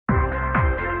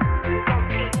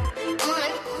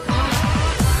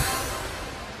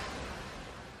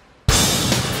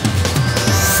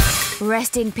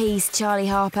Rest in peace, Charlie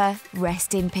Harper.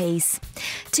 Rest in peace.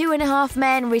 2.5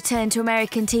 Men returned to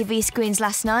American TV screens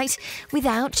last night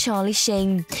without Charlie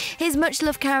Sheen. His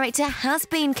much-loved character has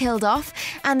been killed off,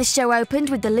 and the show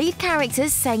opened with the lead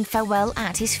characters saying farewell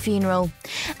at his funeral.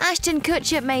 Ashton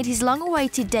Kutcher made his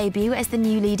long-awaited debut as the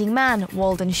new leading man,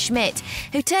 Walden Schmidt,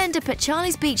 who turned up at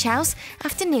Charlie's beach house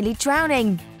after nearly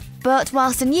drowning. But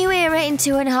whilst a new era in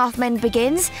 2.5 Men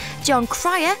begins, John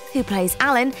Cryer, who plays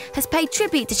Alan, has paid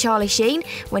tribute to Charlie Sheen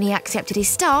when he accepted his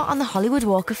star on the Hollywood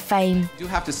Walk of Fame. I do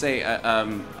have to say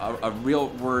a real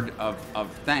word of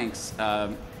thanks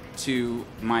to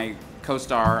my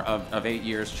co-star of 8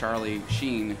 years, Charlie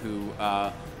Sheen, who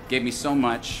gave me so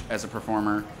much as a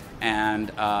performer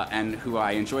and who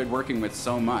I enjoyed working with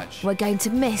so much. We're going to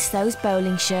miss those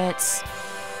bowling shirts.